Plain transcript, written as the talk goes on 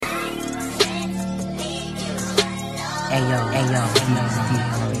I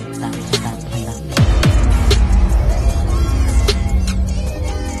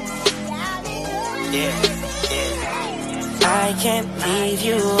can't leave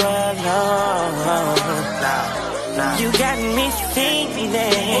you alone. No. You got me thinking,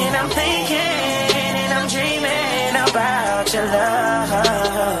 and I'm thinking, and I'm dreaming about your love.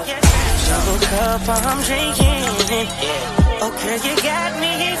 Double cup, I'm drinking. Oh, girl, you got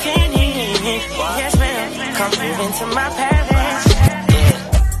me thinking. Yes, ma'am. Come move into my palace.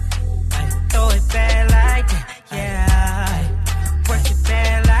 Throw it back like that, yeah. Work it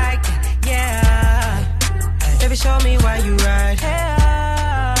back like that, yeah. Baby, show me why you ride.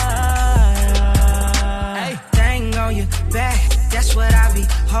 Hey, thing on your back, that's what I be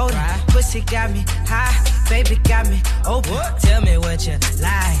holding. Pussy got me high, baby got me open. Tell me what you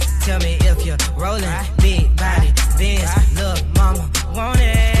like, tell me if you're rolling. Big body, Benz, look, mama, want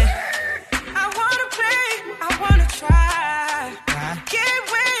it. I wanna play, I wanna try. Get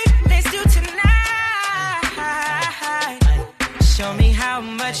away, let's do tonight. Show me how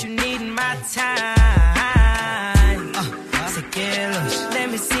much you need my time. So get loose. Let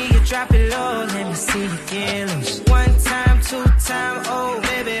me see you drop it low. Let me see you get loose. One time, two time, oh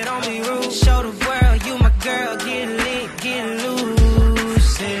baby, don't be rude. Show the world you my girl. Get lit, get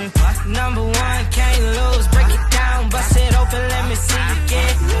loose. Yeah. Number one, can't lose. Break it down, bust it open. Let me see you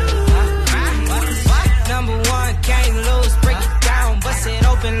get loose. Number one, can't lose. Break it down, bust it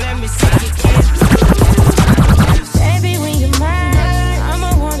open. Let me see you get loose. Baby, when you're mine,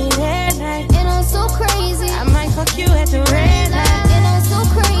 I'ma want it every night. You know, so crazy. I might fuck you at the red light. You know, so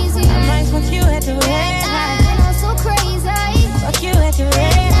crazy. I might fuck you at the red light. You know, so crazy. Fuck you at the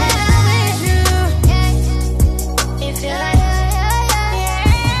red light. With you, it feel like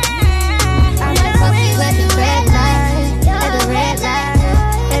I might fuck you at the red light. At the red light.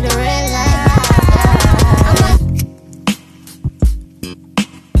 At the red light.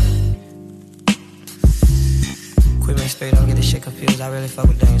 Quit me straight, don't get this shit confused. I really fuck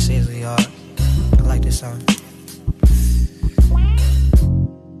with Dang seriously hard. I like this song.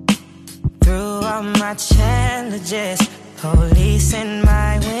 Through all my challenges, police in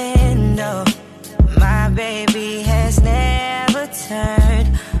my window, my baby has never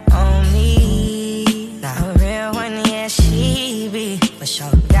turned on me. Not a real one, yeah, she be, but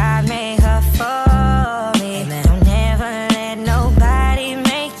sure God made her for me. Amen. Don't ever let nobody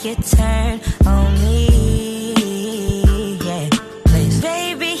make you turn on me. Yeah, please.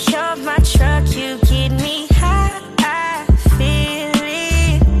 Baby, you're my truck, you get me high, I feel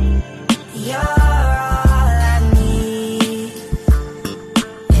it. You're all I need.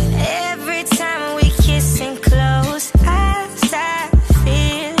 And every time we kiss and close eyes, I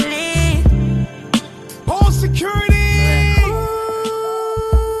feel it. All security!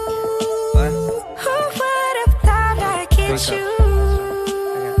 What? Who would have thought I'd get you?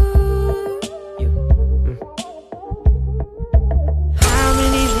 How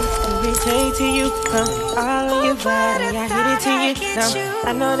many licks do it take to you? All of your body, I hit it to you. Now,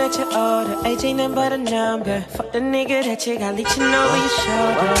 I know that you're older, age ain't nothing but a number. Fuck the nigga that you got leeching over your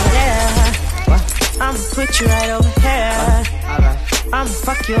shoulder. Yeah, I'ma put you right over here. I'ma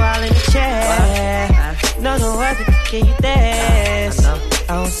fuck you all in the chest. No other can give you this.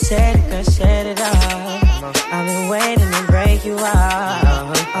 I won't set it, girl, set it off. I've been waiting to break you off.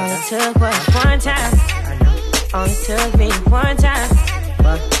 All it took was one time. Only took me one time.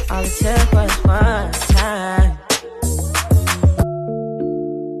 All it took was one time.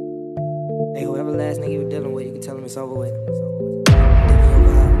 Hey, whoever last nigga you were dealing with, you can tell him it's over with.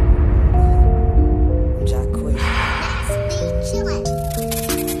 I'm Jacquees.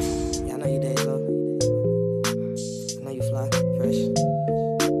 Yeah, I know you days low. I know you fly, fresh.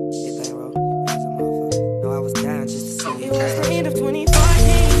 Hit that roll. No, I was down just to see you. It was the end of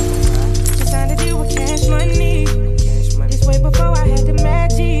 2014. Just signed a deal with cash money. This way before I had the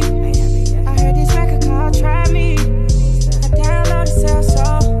magic. I heard this record called Try Me. I downloaded Cell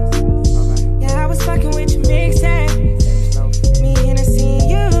Soul. Yeah, I was fucking with your mixtape. Me and I seen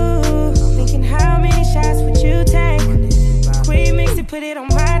you. Thinking how many shots would you take? Queen mixed it, put it on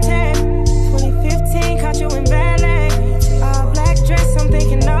my tape. 2015, caught you in ballet. All black dress, I'm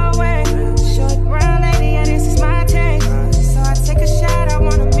thinking no way. Short brown lady, yeah, this is my taste. So I take a shot, I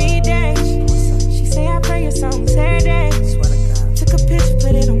wanna meet day. She say I play your songs every day. Took a picture,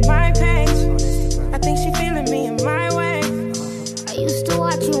 put it on my page. I think she feeling me in my way. I used to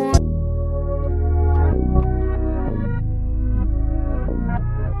watch you on.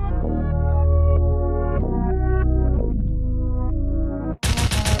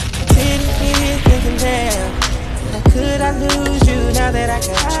 Thinking, damn, how could I lose you now that I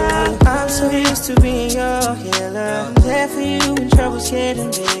got true. I'm so used to being your healer. I'm there for you when trouble's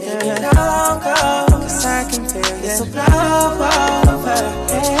getting bigger. You don't go, cause I can feel you. So blow over,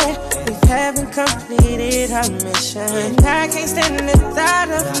 yeah. We haven't completed our mission, and I can't stand the thought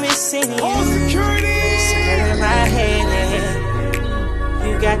of missing you. All security! Somewhere in my head,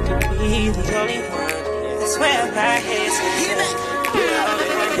 you got to be the only one. That's where my head's at.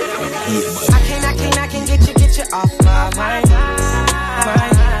 I can't get you off my mind.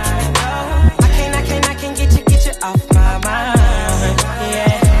 I can't get you off my mind.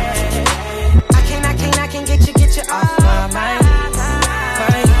 Yeah. I can't get you off my mind.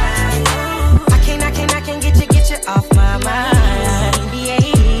 I can't get you off my mind.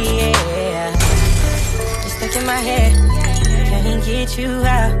 Yeah. Just stuck in my head, can't get you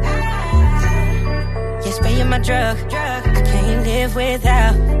out. Yes, babe, you're my drug. I can't live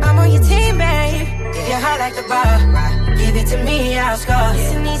without. I'm on your team, babe. If your heart like the ball, give it to me, I'll score.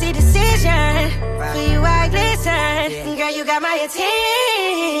 It's an easy decision. For you, I glisten. Girl, you got my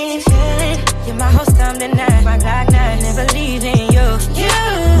attention. You're my whole time tonight. My Glock 9, never leaving you.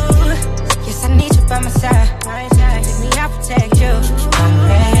 Yes, I need you by my side. With me, I'll protect you. I'm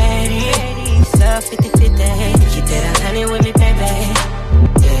ready. Love 50-50. Keep it 100 with me, baby.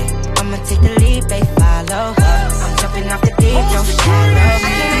 Yeah, I'ma take the lead, babe. Follow. I'm jumping off the deep, don't shallow.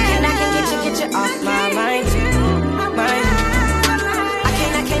 I can't get you off my mind.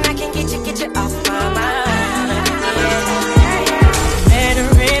 I can't get you off my mind. Met her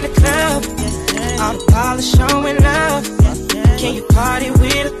in the club, all the ballers showing love. Can you party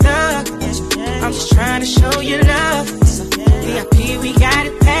with a thug? I'm just trying to show you love. VIP, we got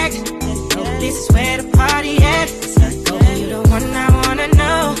it packed. This is where the party at. You the one I wanna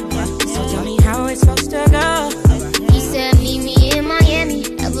know. So tell me how it's supposed to go. He said meet me in Miami.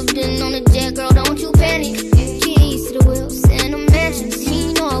 Ever been on a jet, girl, don't you panic. Keys to the wheels and the mansions.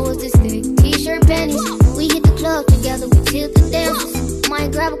 He know I was this thing, t-shirt panties. We hit the club together, we tilt the dances.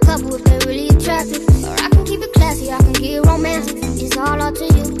 Might grab a couple if they're really attractive. Or I can keep it classy, I can get romantic. It's all up to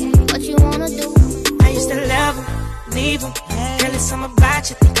you, what you wanna do. I used to love him, leave him. Girl, it's something about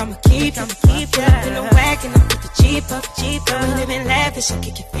you, think I'ma keep you. Pull up in the wagon, I put the Jeep up. We living lavish, I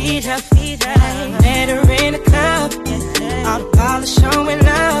kick your feet up. Met her in the club, all the ballers showing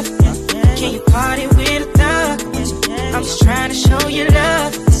love. Can you party with a thug? I'm just trying to show you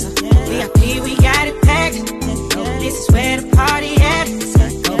love. VIP, we got it packed. This is where the party at.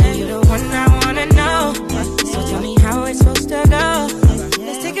 You the one I wanna know. So tell me how it's supposed to go.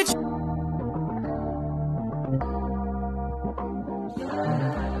 Let's take a trip.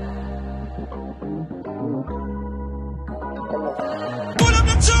 Put up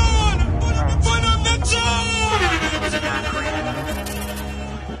the tune! Put up the tune!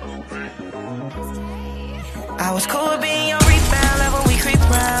 I was cool with being your rebound, love when we creep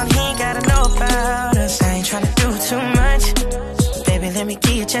around. He ain't gotta know about us. I ain't tryna do too much. Baby, let me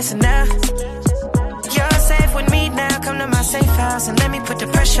give you just enough. You're safe with me now. Come to my safe house and let me put the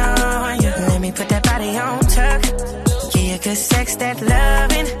pressure on you. Let me put that body on tuck. Give you good sex, that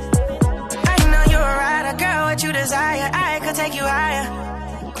loving. I know you're a rider, girl, what you desire. I could take you higher.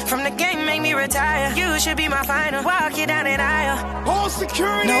 From the game, make me retire. You should be my final. Walk you down an aisle. All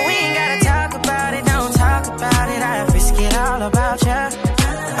security! No, we ain't gotta talk about it. Don't talk about it. I risk it all about ya.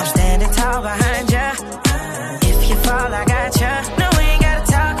 I'm standing tall behind ya. If you fall, I got ya. No, we ain't gotta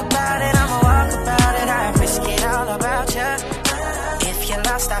talk about it. I'ma walk about it. I risk it all about ya. If you're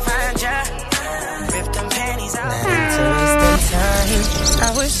lost, I find ya. Rip them panties out. Not to waste the time.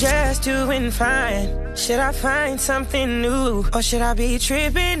 I was just doing fine. Should I find something new, or should I be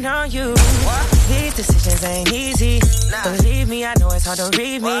tripping on you? These decisions ain't easy. Believe me, I know it's hard to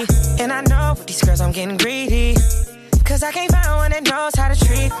read me. And I know with these girls I'm getting greedy. Cause I can't find one that knows how to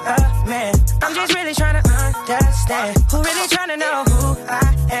treat a man. I'm just really trying to understand who really trying to know who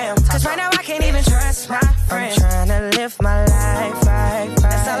I am. Cause right now I can't even trust my friends. I'm trying to live my life right.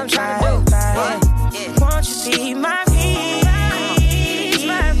 That's all I'm trying to do. Won't you see my peace?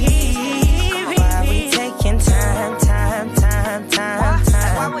 My peace. Why we taking time?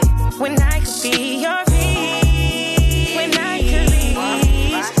 When I could be your peace. When I could be.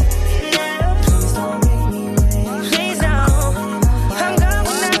 Please don't make me wait. Please don't. I'm going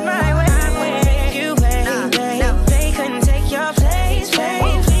out my way. You wait. They couldn't take your place,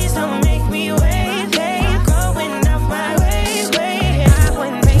 babe. Please don't make me wait, babe. Going out my way. I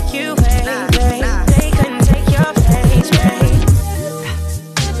wouldn't make you wait, babe. They couldn't take your place, babe.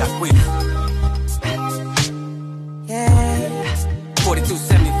 Jacquees. Yeah.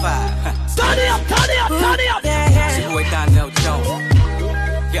 4275. Turn it up! Yeah. It's your boy Donnell Jones.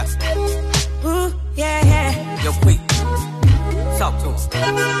 Yeah. Ooh, yeah. Yo, quick. Talk to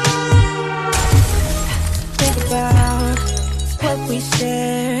him.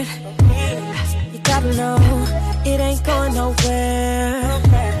 nowhere.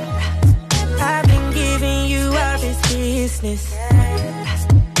 I've been giving you all this business.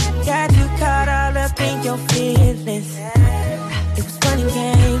 Got you caught all up in your feelings. It was fun and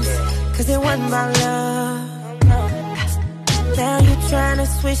games, cause it wasn't my love. Now you tryna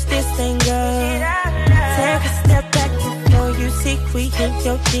switch this thing up. Take a step back before you secret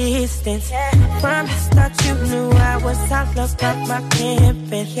your distance. From the start you knew I was all about my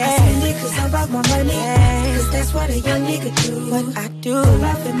pimpin'. I spend it cause I'm about my money. Cause that's what a young nigga do. What I do, pull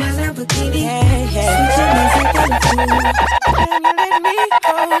off in my Lamborghini. Switch your names like everything. Can you let me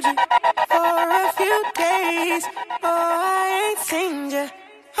hold you for a few days? Oh, I ain't seen you.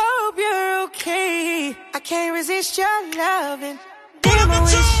 Hope you're okay. I can't resist your loving. Damn, I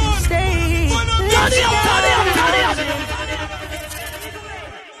wish you stayed.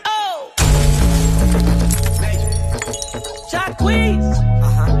 Oh, Jacquees.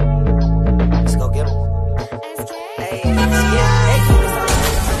 Let's go get him. Hey,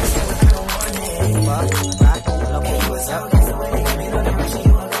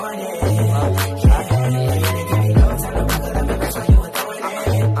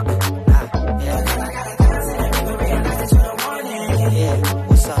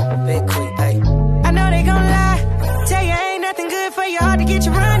 what's up, big quick, hey. I know they gon' lie, tell you ain't nothing good for your heart to get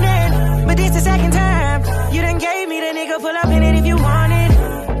you running. But this the second time you done gave me the nigga, pull up in it if you want it.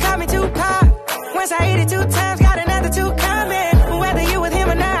 Call me too pop, once I hit it 2 times, got another 2 coming. Whether you with him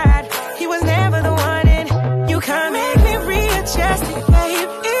or not, he was never the one, and you come make me readjust it, babe.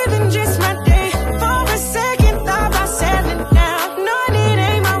 Even just my day, for a second thought about settling down, knowing it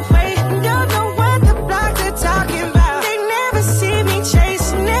ain't my way. Don't know what the blogs are talking about. They never see me chase,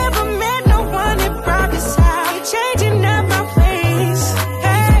 never met no one that brought this out. Changing up my ways,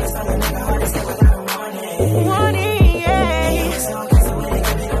 hey. Wanting, yeah.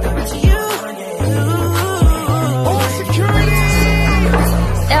 You. On security.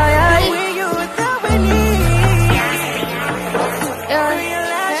 When you without me,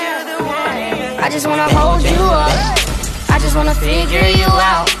 realize you're the one. I just wanna hold you up. I just wanna figure you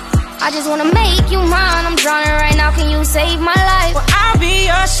out. I just wanna make you mine. I'm drowning right now. Can you save my life? Well, I'll be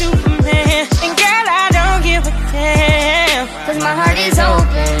your Superman, and girl, I don't give a damn. Cause my heart is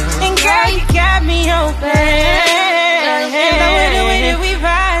open. And girl, you got me open. And the way that we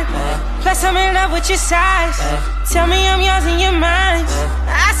ride, plus I'm in love with your size. Tell me I'm yours and you're mine.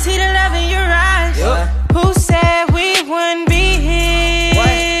 I see the love in your eyes. Who said we wouldn't be here?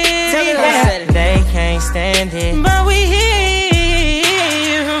 Tell me who said it. They can't stand it, but we here.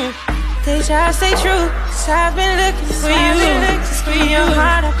 They try to stay true, so I've been looking for you. In your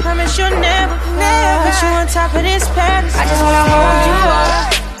heart, I promise you'll never put you on top of this palace. I just wanna hold you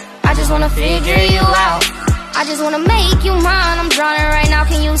up. I just wanna figure you out. I just wanna make you mine. I'm drowning right now.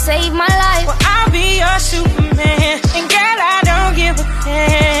 Can you save my life? Well, I'll be your Superman, and girl, I don't give a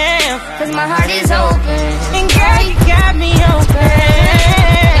damn. Cause my heart is open. And girl, you got me open.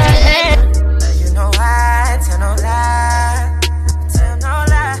 You know I tell no lie, tell no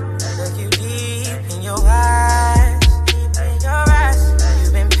lie. Look you deep in your eyes, deep in your eyes.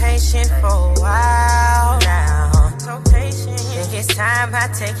 You've been patient for a while now, so patient. Think it's time I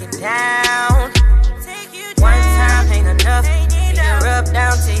take it down. One time ain't enough. Pick her up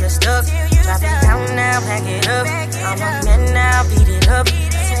down till you're stuck. Drop it down now, pack it up. I'm a man now, beat it up.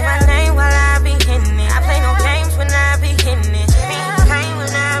 Say my name while I be hitting it. I play no games when I be hitting it. Be pain when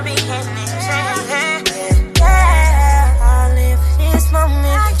I be hitting it. Yeah, I'll live this moment.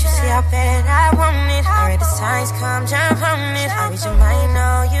 Can't you see how bad I want it? I read the signs, come jump on it. I read your mind,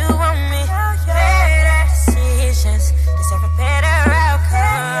 know you want me. Better decisions deserve a better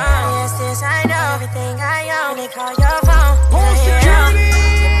outcome. Yes, this I know. Everything I own, they call your phone. You're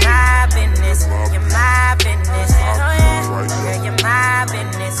my business. You're my business. Oh yeah, girl, you're my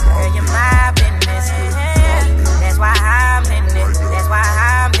business. Girl, you're my business. That's why I'm in it. That's why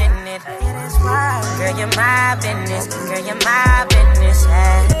I'm in it. That's why. Girl, you're my business. Girl, you're my business.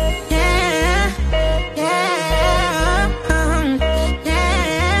 Yeah, yeah, yeah,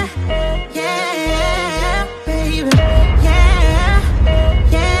 yeah, baby.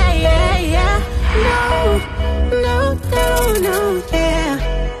 No, yeah.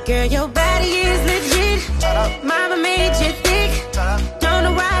 Girl, your body is legit. Mama made you thick. Don't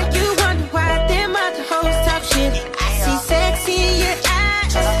know why you wonder why them other hoes talk shit. I see sex in your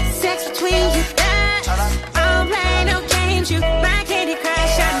eyes, sex between your thighs. I don't play no games, you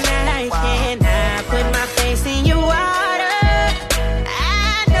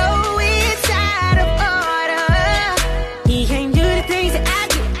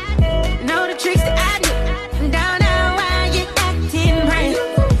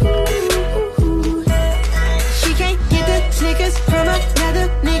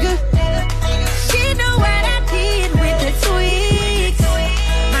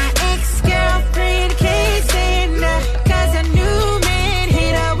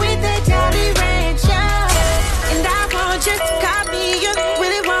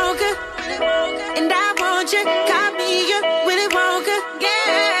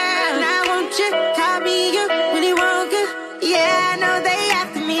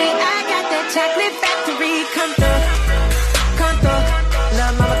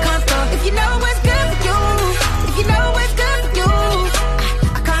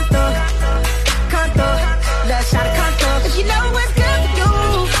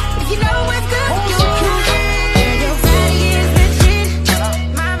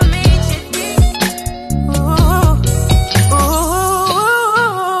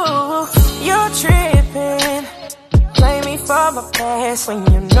on my past. When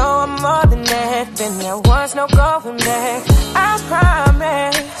you know I'm more than that, then there was no going back. I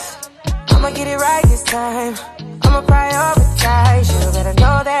promise I'ma get it right this time. I'ma prioritize you, better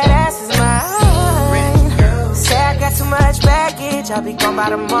know that ass is mine. Say I got too much baggage, I'll be gone by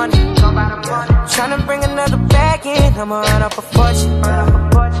the morning. Tryna bring another bag in, I'ma run up a fortune.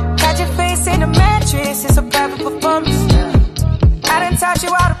 Got your face in the mattress, it's a private performance. I done taught you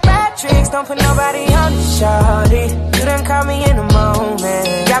all the bad tricks, don't put nobody on the shawty. You done caught me in a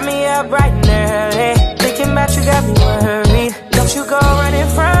moment, got me up bright and early. Thinking about you got me worried, don't you go running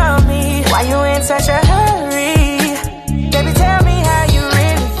from me. Why you in such a hurry? Baby, tell me how you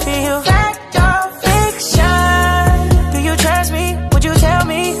really feel. Fact or fiction? Do you trust me? Would you tell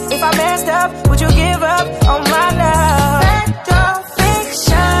me if I messed up? Would you give up on my love? Fact or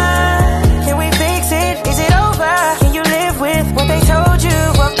fiction? Can we fix it? Is it over? Can you live with what they told you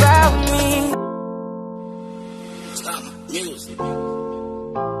about me? Stop music.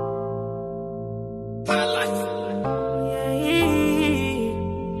 My life.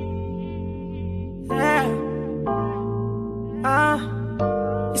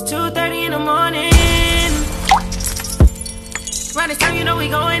 It's 2:30 in the morning. Around this time you know we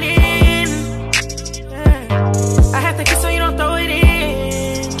going in. I have to kiss so you don't throw it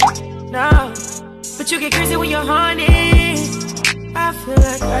in. No, but you get crazy when you're horny. I feel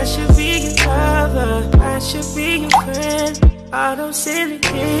like I should be your lover, I should be your friend. All those silly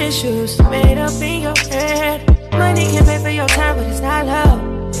issues made up in your head. Money can pay for your time, but it's not love.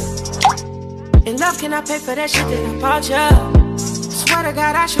 And love cannot pay for that shit that I bought you. Swear to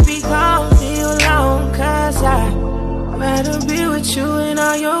God I should be gone, leave you alone. Cause I'd rather be with you and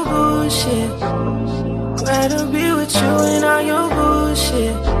all your bullshit. Rather be with you and all your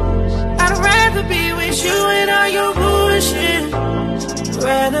bullshit. I'd rather be with you and all your bullshit.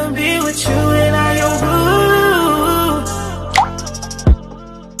 Rather be with you and all your bullshit.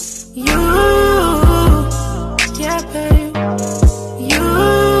 You, yeah babe. You,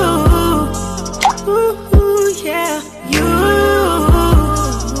 ooh, yeah. You,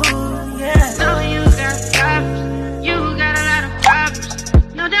 yeah. Know you got problems. You got a lot of problems.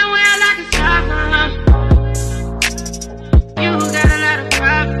 Know damn well I can solve them. You got a lot of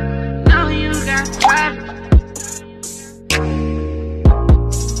problems. Know you got problems.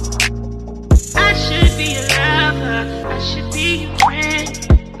 I should be a lover. I should be your friend.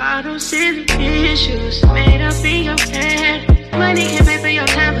 All those silly issues made up in your head. Money can pay for your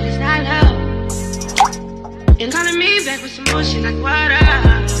time, but it's not love. And calling me back with some bullshit like water.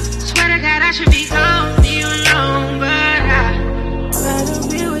 Swear to God I should be gone, leave you alone. But I'd rather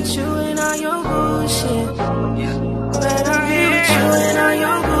be with you and all your bullshit. Rather be with you and all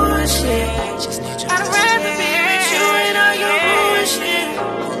your bullshit. I'd rather be with you and all your bullshit.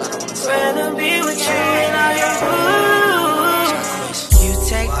 Rather be with you and all your bullshit. You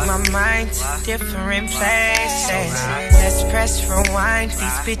take my mind to different places. Let's press rewind,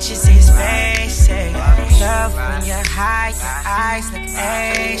 these bitches is basic. Love when you're high, your eyes look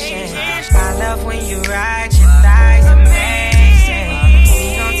Asian. I love when you ride, your thighs amazing. We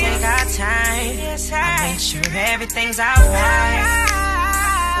gon' take our time, make sure everything's alright.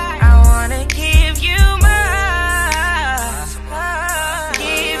 I wanna give you more,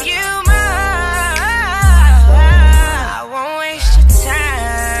 give you more. I won't waste your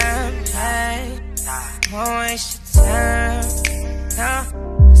time, won't waste your time, no.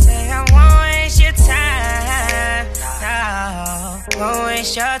 Say I won't waste your time, no. Won't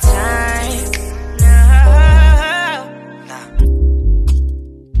waste your time, no.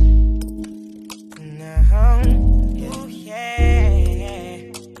 No, ooh, yeah.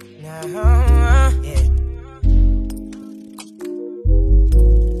 No, yeah.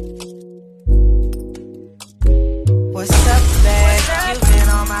 What's up, babe? You've been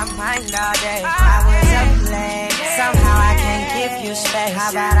on my mind all day. I was up late, somehow I can't give you space. How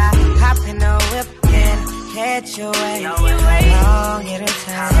about I hop in the whip and head your way? Long at a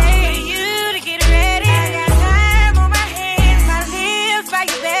time. Tell you to get ready. I got time on my hands, my lips by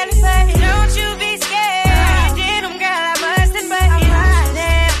your belly button. Don't you be scared. You did them, girl, I must admit. I'm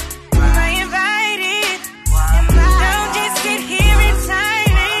there. Am I invited? Don't just sit here in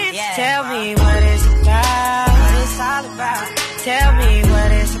silence. Tell me what it's about. What it's all about. Tell me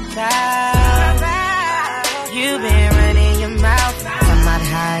what it's about. You've been running your mouth, talking about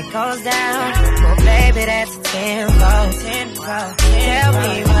how it goes down. Well, baby, that's a tenfold. Tell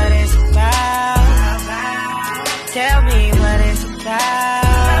me what it's about. Tell me what it's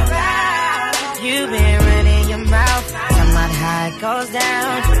about. You've been running your mouth, talking about how it goes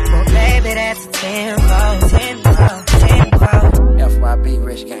down. Well, baby, that's a tenfold. FYB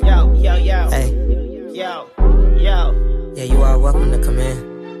Rich Gang. Yo, yo, yo. Hey. Yo, yo. Yeah, you are welcome to come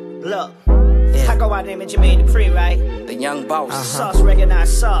in. Look, Yeah. I go out there with Jermaine Dupri, right? The young boss. Sauce,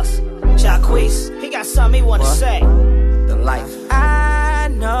 recognize sauce. Jacquees, he got something he wanna What? say. The life. I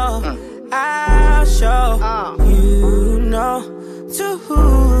know I'll show you know to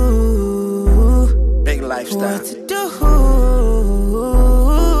Big lifestyle. what to do.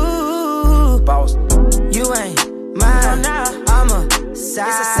 Boss. You ain't mine now. I'm a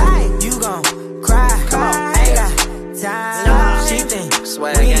side. You gon' cry. Come on. Ain't got time. She think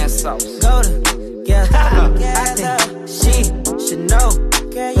Swag we and sauce. go together. I think she should know.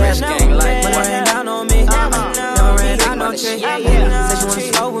 Fresh gang like Money what? ran down on me. Never ran out no trick. Yeah, yeah. Said she wanna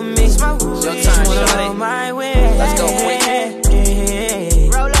smoke with me. Your She time, wanna shorty. roll my way. Let's go quick.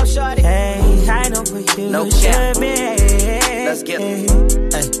 Roll up, shorty. Hey, I know what you No cap. should be. Let's get it.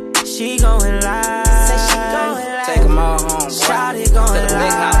 Hey, she going live. Take them all home, boy. Shawty To going the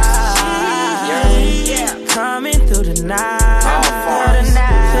big live. house. Yeah. Coming through the night. All phones.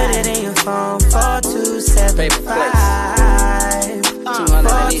 Put it in your phone. 4275.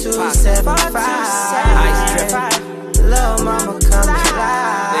 200 in each pocket. 4275. Ice drip. Lil' mama come They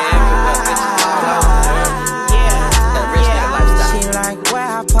live. everywhere, bitches all over. That rich nigga lifestyle. She like where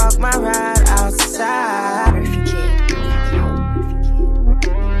I park my ride outside.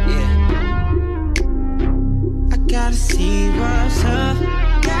 Yeah. I gotta see what's up.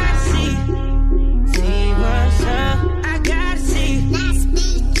 Gotta see what's up. I gotta see.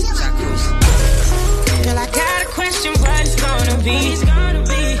 Jacquees. Girl, I got a question, what it's gonna be.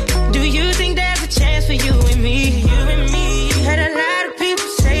 Do you think there's a chance for you and me? Heard a lot of people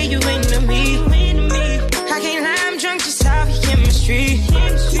say you into me. I can't lie, I'm drunk just off your chemistry.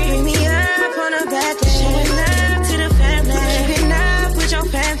 Bring me up on a bad day. Showing love to the family. Keeping up with your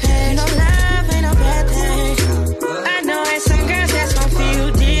fan page. No love ain't no bad thing. I know there's some girls that's gon'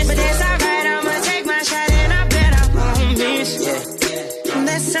 feel this, but that's alright. I'ma take my shot and I bet I won't miss.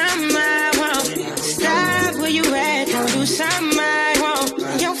 That's something I want. Stop where you at. Don't do something I want.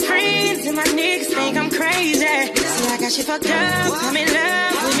 Your friends and my niggas think I'm crazy. See, I got shit fucked up. I'm in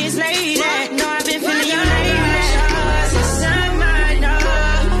love with this lady. No, I've been feeling you lately. So something I know.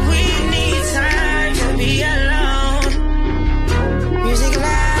 We need time to be alone. Music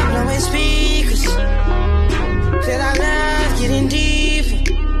loud, blowing speakers. Feel our love getting deeper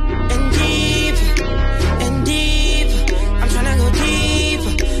and deeper and deeper. I'm tryna go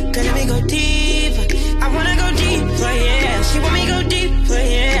deeper. Girl, let me go deeper. I wanna go deeper, yeah. She want me go deeper,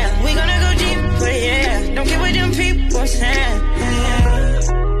 yeah. We gonna go deeper, yeah. Don't care what them people say.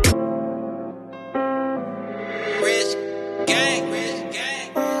 Rich gang.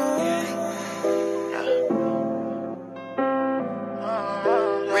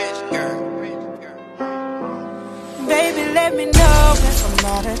 Rich girl. Baby, let me know if I'm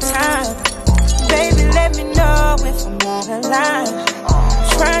out of time. Baby, let me know if I'm out of line.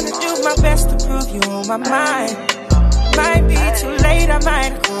 Trying to do my best to prove you on my mind. Might be too late, I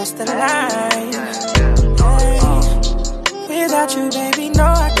might have crossed the line. Hey, without you, baby, no,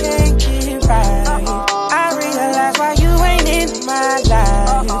 I can't get right. I realize why you ain't in my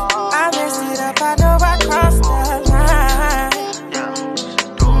life. I messed it up, I know I crossed the line.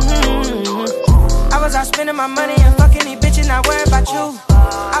 I was out spending my money and fucking these bitches, not worried about you.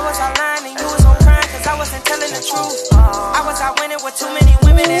 I was out lying and you was on crying cause I wasn't telling the truth. I was out winning with too many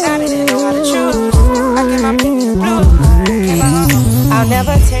women that I didn't know how to choose. I get my picture blue. I'll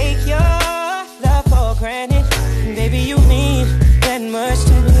never take your love for granted. Baby, you mean that much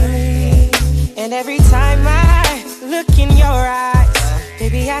to me. And every time I look in your eyes,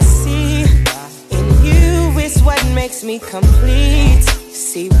 baby, I see in you is what makes me complete.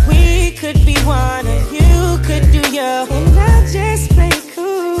 See, we could be one and you could do your, and I'll just play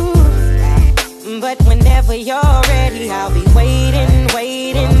cool. But whenever you're ready, I'll be waiting,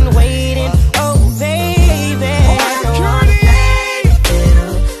 waiting, waiting. Oh, baby, I don't wanna play the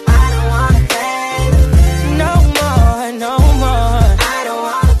fiddle. I don't wanna play the fiddle. No more, no more. I don't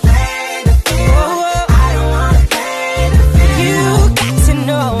wanna play the fiddle. I don't wanna play the fiddle. You got to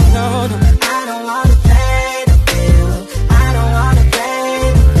know, no, no. I don't wanna play the fiddle. I don't wanna play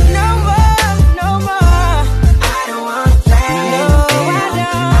the fiddle. No more, no more. I don't wanna play the fiddle.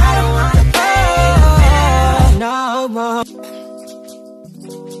 I don't wanna play the fiddle. No more.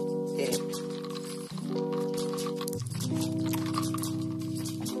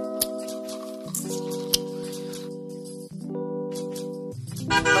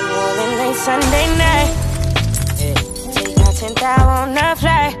 I'm rolling late Sunday night. Take out 10,000 on the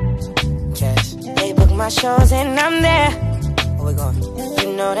flight. Cash. They book my shows and I'm there. Where we going?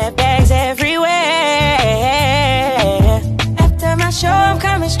 You know that bag's everywhere. After my show, I'm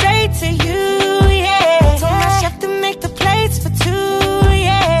coming straight to you, yeah. Told my chef to make the plate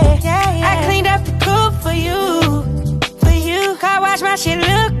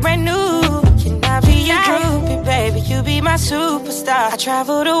my superstar. I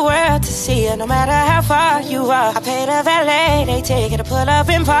travel the world to see you, no matter how far you are. I pay the valet, they take it to pull up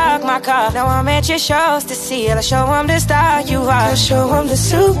and park my car. Now I'm at your shows to see you, I show them the star you are. I show them the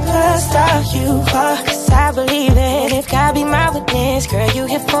superstar you are. Cause I believe it, if God be my witness, girl, you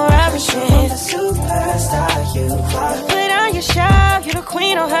here for a reason. The superstar you are. Put on your show, you the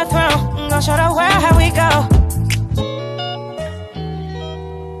queen on her throne. I'm gonna show the world how we go.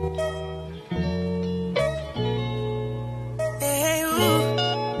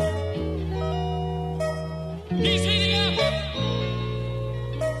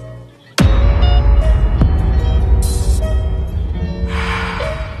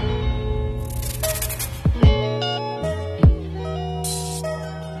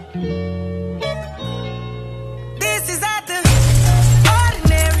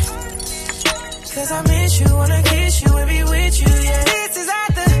 Cause I miss you, wanna kiss you and be with you, yeah. This is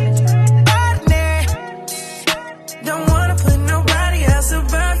out the ordinary. Don't wanna put nobody else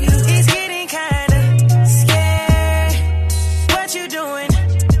above you. It's getting kinda scary. What you doing,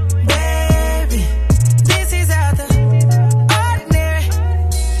 baby? This is out the ordinary.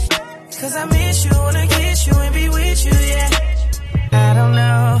 Cause I miss you, wanna kiss you and be with you, yeah. I don't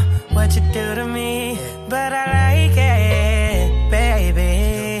know what you do to me, but I like it, baby.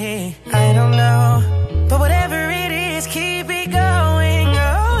 I don't know, but whatever it is, keep it going,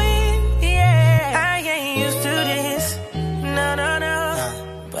 going, yeah. I ain't used to this, no, no, no,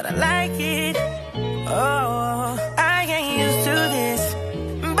 but I like it, oh. I ain't used to this,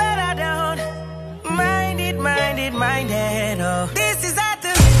 but I don't mind it, oh. This is out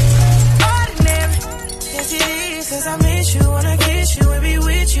the ordinary, yes it is. Cause I miss you, wanna kiss you and be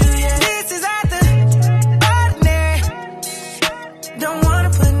with you, yeah. This is out the ordinary. Don't wanna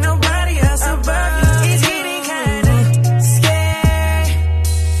put nobody else above you. It's getting kinda scary.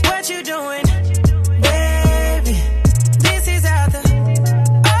 What you doing, baby? This is out the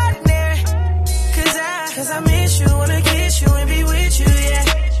ordinary. Cause I miss you, wanna kiss you and be with you, yeah.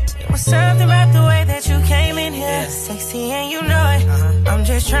 It was something about the way that you came in here, sexy and you know it. I'm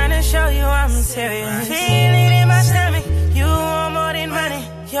just trying to show you I'm serious. Feel it in my stomach, you want more than money.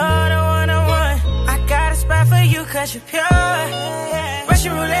 You're the one I want. I got a spot for you cause you're pure.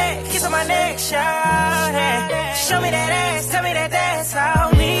 Russian roulette, kiss on my neck, shout it. Show me that ass, tell me that